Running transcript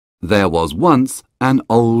There was once an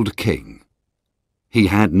old king. He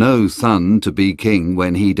had no son to be king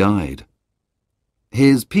when he died.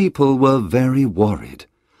 His people were very worried.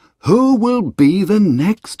 "Who will be the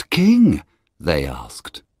next king?" they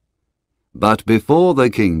asked. But before the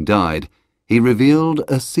king died, he revealed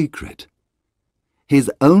a secret. His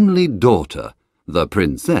only daughter, the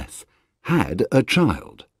princess, had a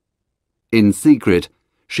child. In secret,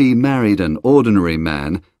 she married an ordinary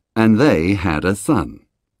man, and they had a son.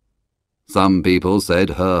 Some people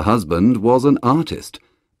said her husband was an artist,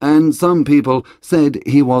 and some people said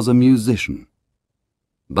he was a musician.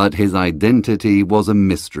 But his identity was a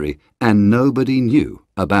mystery, and nobody knew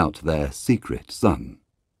about their secret son.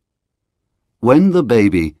 When the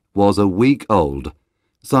baby was a week old,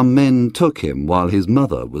 some men took him while his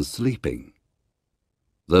mother was sleeping.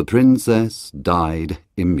 The princess died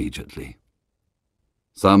immediately.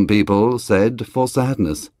 Some people said for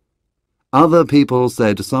sadness. Other people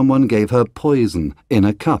said someone gave her poison in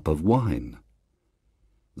a cup of wine.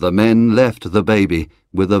 The men left the baby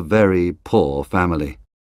with a very poor family.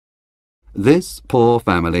 This poor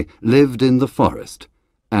family lived in the forest,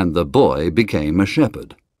 and the boy became a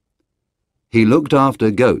shepherd. He looked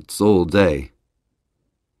after goats all day.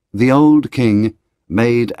 The old king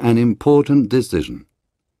made an important decision.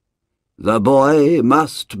 "The boy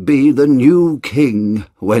must be the new king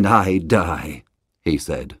when I die," he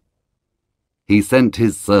said. He sent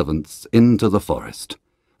his servants into the forest.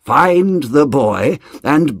 "Find the boy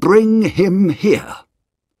and bring him here."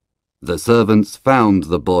 The servants found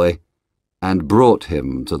the boy and brought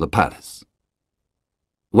him to the palace.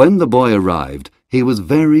 When the boy arrived, he was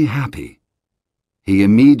very happy. He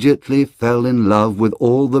immediately fell in love with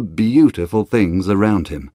all the beautiful things around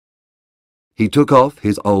him. He took off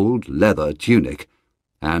his old leather tunic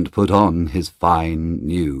and put on his fine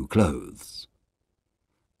new clothes.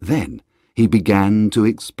 Then he began to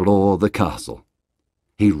explore the castle.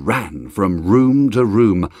 He ran from room to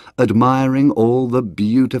room, admiring all the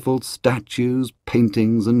beautiful statues,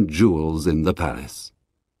 paintings, and jewels in the palace.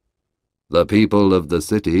 The people of the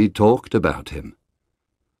city talked about him.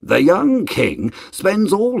 "The young king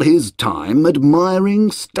spends all his time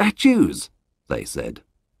admiring statues," they said.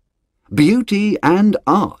 "Beauty and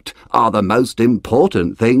art are the most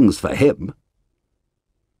important things for him."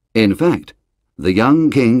 In fact, the young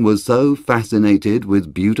king was so fascinated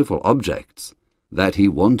with beautiful objects that he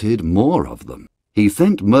wanted more of them. He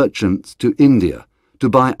sent merchants to India to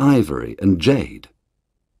buy ivory and jade.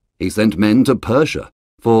 He sent men to Persia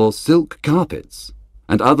for silk carpets,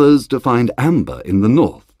 and others to find amber in the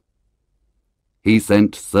north. He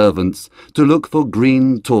sent servants to look for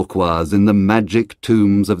green turquoise in the magic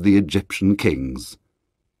tombs of the Egyptian kings.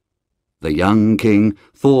 The young king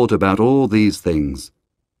thought about all these things,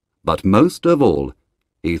 but most of all,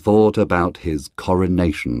 he thought about his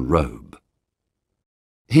coronation robe.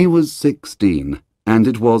 He was 16, and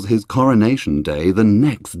it was his coronation day the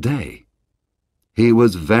next day. He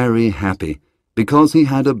was very happy because he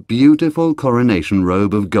had a beautiful coronation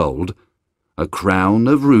robe of gold, a crown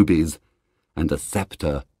of rubies, and a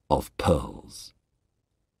scepter of pearls.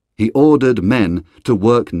 He ordered men to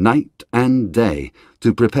work night and day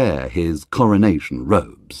to prepare his coronation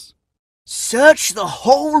robes. "Search the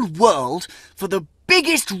whole world for the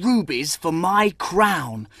biggest rubies for my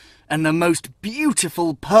crown, and the most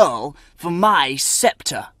beautiful pearl for my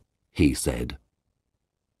scepter," he said.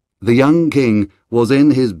 The young king was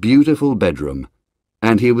in his beautiful bedroom,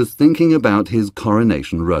 and he was thinking about his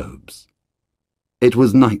coronation robes. It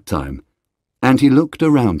was night time, and he looked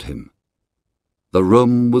around him. The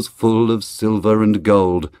room was full of silver and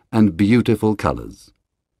gold and beautiful colours.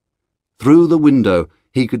 Through the window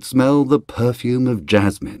he could smell the perfume of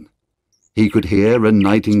jasmine. He could hear a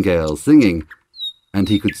nightingale singing, and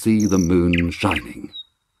he could see the moon shining.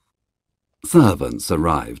 Servants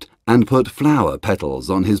arrived and put flower petals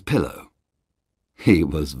on his pillow. He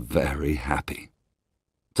was very happy.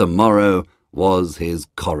 Tomorrow was his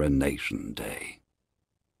coronation day.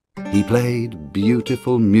 He played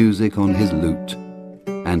beautiful music on his lute,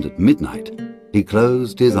 and at midnight he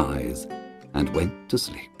closed his eyes and went to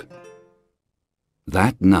sleep.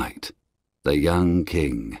 That night, the young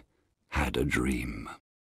king had a dream.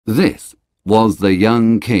 This was the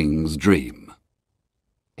young king's dream.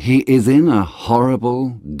 He is in a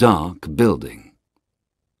horrible, dark building.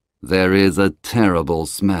 There is a terrible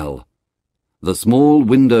smell. The small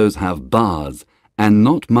windows have bars, and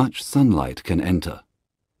not much sunlight can enter.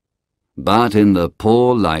 But in the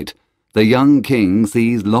poor light, the young king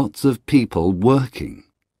sees lots of people working.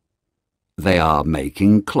 They are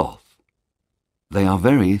making cloth. They are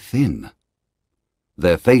very thin.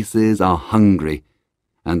 Their faces are hungry,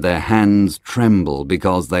 and their hands tremble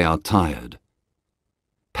because they are tired.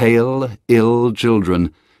 Pale, ill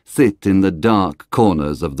children sit in the dark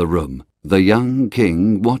corners of the room. The young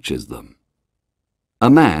king watches them. A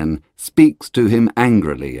man speaks to him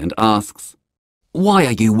angrily and asks, "Why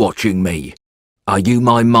are you watching me? Are you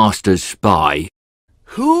my master's spy?"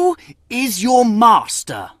 Who is your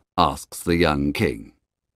master? asks the young king.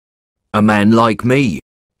 "A man like me,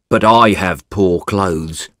 but I have poor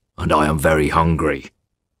clothes, and I am very hungry.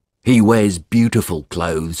 He wears beautiful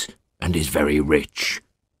clothes and is very rich.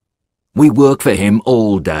 We work for him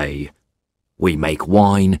all day. We make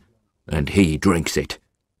wine, and he drinks it.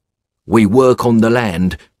 We work on the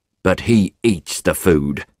land, but he eats the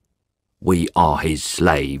food. We are his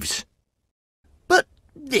slaves." But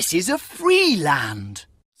this is a free land,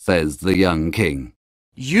 says the young king.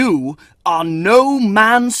 You are no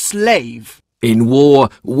man's slave. "In war,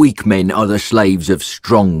 weak men are the slaves of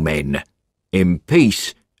strong men. In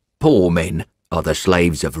peace, poor men are the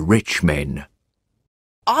slaves of rich men."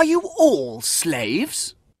 Are you all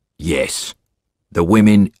slaves? "Yes, the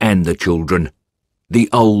women and the children, the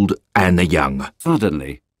old and the young."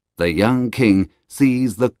 Suddenly, the young king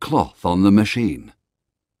sees the cloth on the machine.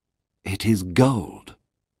 It is gold.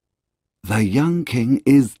 The young king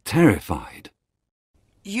is terrified.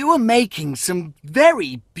 You are making some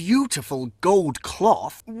very beautiful gold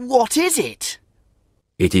cloth. What is it?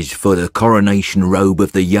 "It is for the coronation robe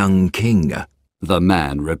of the young king." The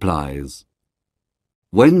man replies.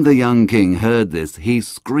 When the young king heard this, he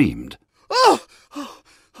screamed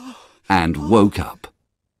and woke up.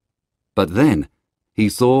 But then he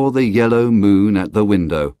saw the yellow moon at the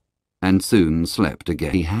window and soon slept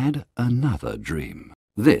again. He had another dream.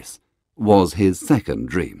 This was his second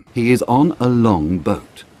dream. He is on a long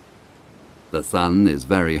boat. The sun is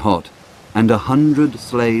very hot, and 100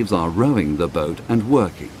 slaves are rowing the boat and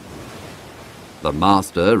working. The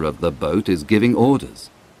master of the boat is giving orders.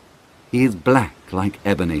 He is black like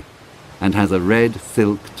ebony and has a red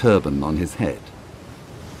silk turban on his head.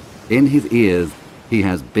 In his ears he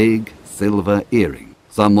has big silver earrings.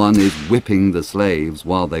 Someone is whipping the slaves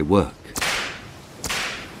while they work.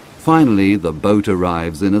 Finally, the boat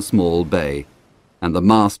arrives in a small bay, and the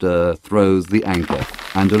master throws the anchor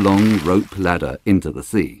and a long rope ladder into the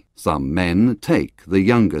sea. Some men take the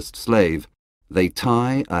youngest slave. They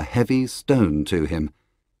tie a heavy stone to him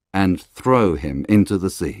and throw him into the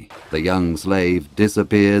sea. The young slave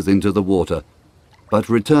disappears into the water, but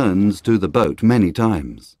returns to the boat many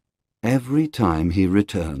times. Every time he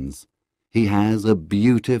returns, he has a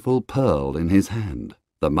beautiful pearl in his hand.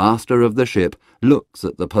 The master of the ship looks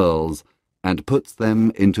at the pearls and puts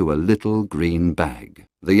them into a little green bag.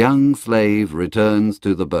 The young slave returns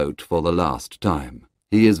to the boat for the last time.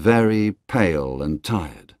 He is very pale and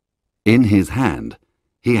tired. In his hand,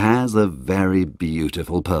 he has a very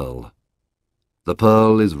beautiful pearl. The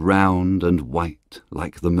pearl is round and white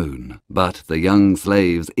like the moon, but the young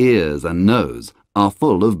slave's ears and nose are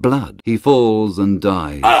full of blood. He falls and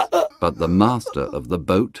dies, but the master of the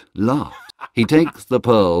boat laughs. He takes the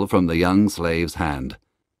pearl from the young slave's hand,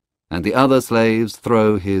 and the other slaves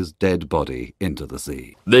throw his dead body into the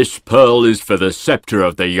sea. "This pearl is for the scepter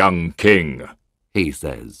of the young king," he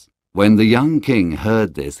says. When the young king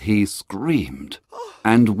heard this, he screamed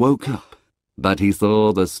and woke up, but he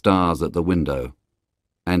saw the stars at the window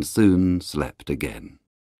and soon slept again.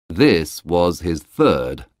 This was his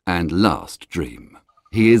third and last dream.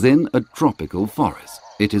 He is in a tropical forest.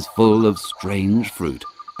 It is full of strange fruit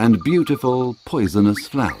and beautiful poisonous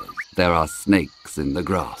flowers. There are snakes in the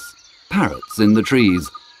grass, parrots in the trees,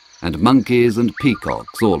 and monkeys and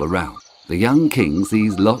peacocks all around. The young king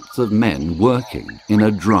sees lots of men working in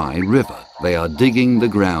a dry river. They are digging the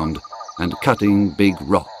ground and cutting big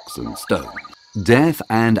rocks and stones. Death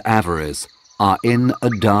and Avarice are in a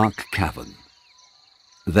dark cavern.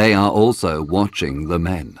 They are also watching the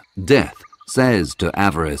men. Death says to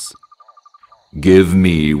Avarice, "Give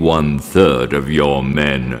me 1/3 of your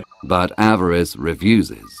men." but Avarice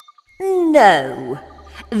refuses. "No,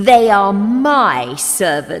 they are my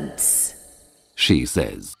servants," she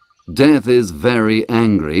says. Death is very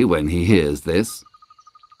angry when he hears this.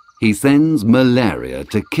 He sends malaria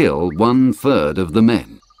to kill 1/3 of the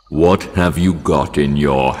men. "What have you got in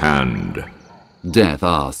your hand?" Death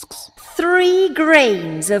asks. 3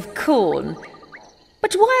 grains of corn.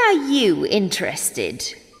 But why are you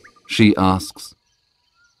interested? She asks.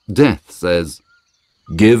 Death says,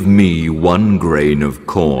 "Give me 1 grain of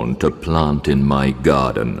corn to plant in my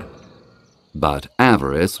garden." But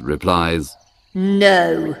Avarice replies,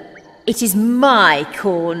 No, it is my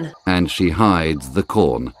corn. and she hides the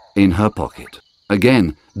corn in her pocket.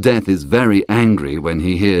 Again, Death is very angry when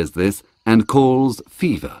he hears this and calls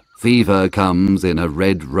Fever. Fever comes in a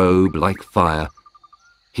red robe like fire.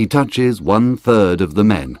 He touches 1/3 of the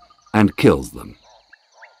men and kills them.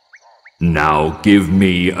 Now give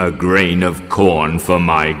me a grain of corn for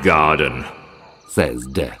my garden, says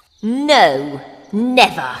Death. No,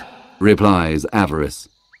 never, replies Avarice.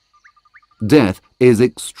 Death is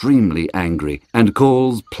extremely angry and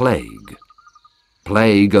calls Plague.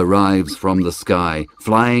 Plague arrives from the sky,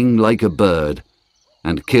 flying like a bird,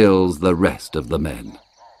 and kills the rest of the men.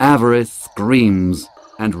 Avarice screams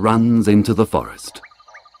and runs into the forest.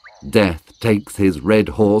 Death takes his red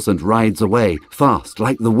horse and rides away, fast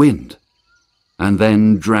like the wind. And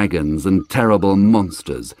then dragons and terrible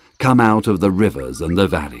monsters come out of the rivers and the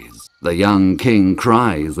valleys. The young king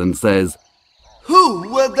cries and says, Who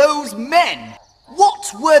were those men?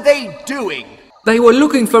 What were they doing? They were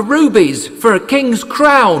looking for rubies for a king's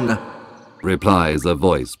crown, replies a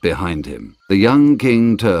voice behind him. The young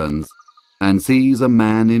king turns and sees a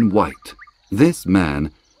man in white. This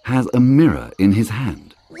man has a mirror in his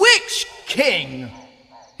hand. Which king?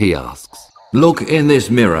 He asks. Look in this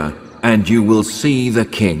mirror, and you will see the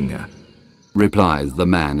king, replies the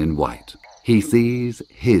man in white. He sees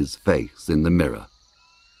his face in the mirror,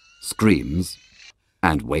 screams,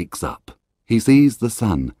 and wakes up. He sees the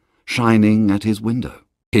sun shining at his window.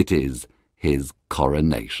 It is his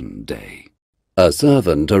coronation day. A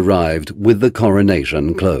servant arrived with the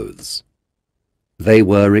coronation clothes. They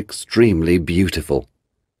were extremely beautiful,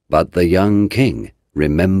 but the young king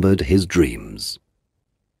remembered his dreams.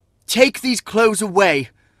 Take these clothes away.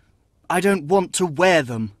 I don't want to wear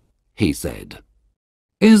them, he said.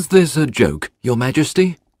 Is this a joke, Your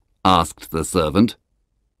Majesty? asked the servant.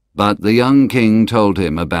 But the young king told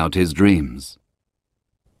him about his dreams.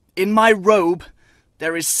 In my robe,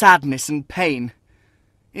 there is sadness and pain.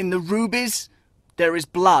 In the rubies, there is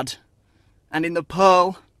blood. And in the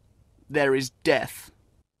pearl, there is death,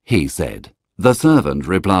 he said. The servant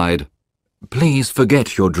replied, Please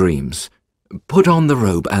forget your dreams. Put on the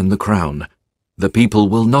robe and the crown. The people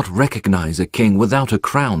will not recognize a king without a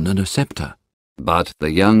crown and a scepter. But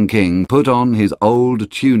the young king put on his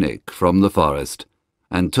old tunic from the forest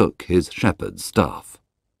and took his shepherd's staff.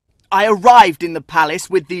 I arrived in the palace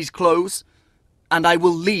with these clothes, and I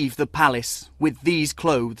will leave the palace with these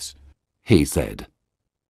clothes, he said.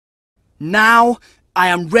 Now I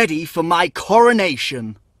am ready for my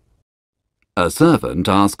coronation. A servant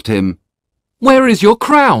asked him, Where is your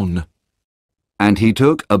crown? And he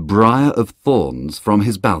took a briar of thorns from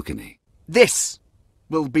his balcony. This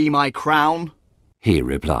will be my crown, he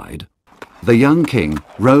replied. The young king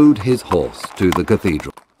rode his horse to the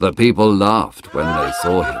cathedral. The people laughed when they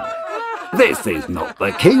saw him. This is not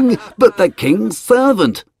the king, but the king's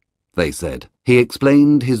servant, they said. He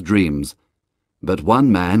explained his dreams, but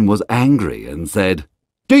one man was angry and said,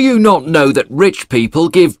 Do you not know that rich people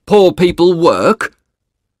give poor people work?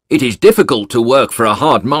 It is difficult to work for a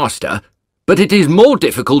hard master, but it is more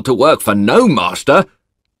difficult to work for no master.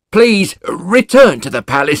 Please return to the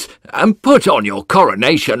palace and put on your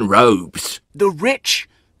coronation robes. The rich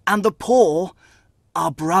and the poor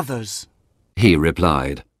are brothers, he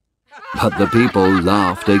replied. But the people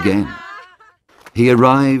laughed again. He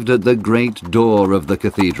arrived at the great door of the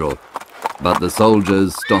cathedral, but the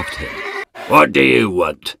soldiers stopped him. What do you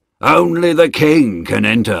want? Only the king can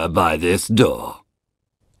enter by this door.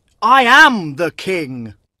 I am the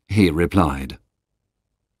king, he replied.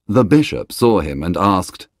 The bishop saw him and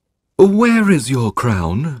asked, Where is your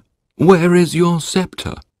crown? Where is your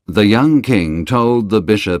scepter? The young king told the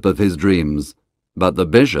bishop of his dreams, but the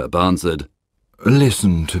bishop answered,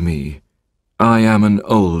 Listen to me. I am an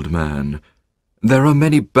old man. There are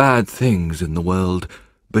many bad things in the world,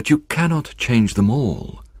 but you cannot change them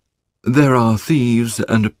all. There are thieves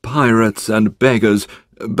and pirates and beggars,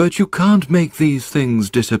 but you can't make these things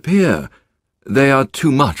disappear. They are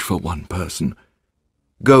too much for one person.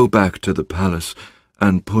 Go back to the palace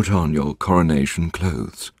and put on your coronation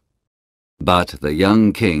clothes. But the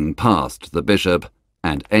young king passed the bishop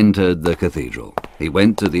and entered the cathedral. He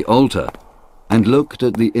went to the altar and looked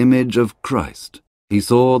at the image of Christ. He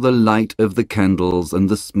saw the light of the candles and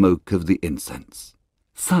the smoke of the incense.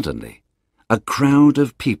 Suddenly, a crowd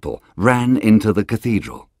of people ran into the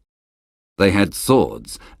cathedral. They had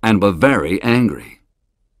swords and were very angry.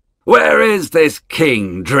 Where is this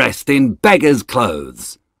king dressed in beggar's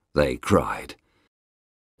clothes? They cried.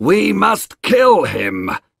 We must kill him,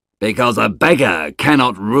 because a beggar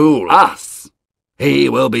cannot rule us. He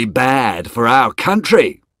will be bad for our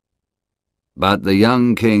country. But the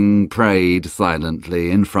young king prayed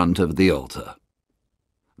silently in front of the altar.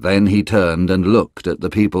 Then he turned and looked at the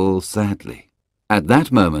people sadly. At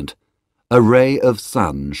that moment, A ray of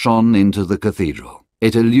sun shone into the cathedral.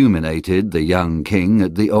 It illuminated the young king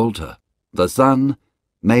at the altar. The sun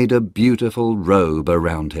made a beautiful robe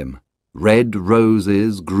around him. Red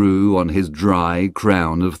roses grew on his dry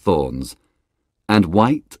crown of thorns, and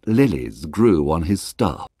white lilies grew on his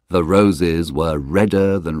staff. The roses were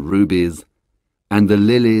redder than rubies, and the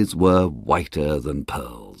lilies were whiter than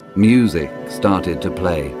pearls. Music started to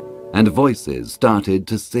play, and voices started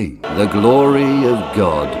to sing. The glory of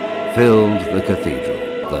God filled the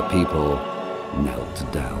cathedral. The people knelt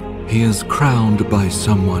down. "He is crowned by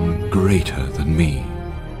someone greater than me,"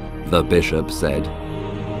 the bishop said,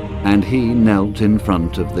 and he knelt in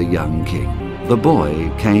front of the young king. The boy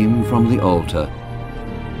came from the altar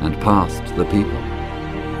and passed the people,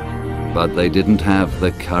 but they didn't have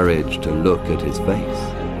the courage to look at his face,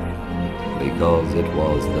 because it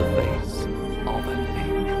was the face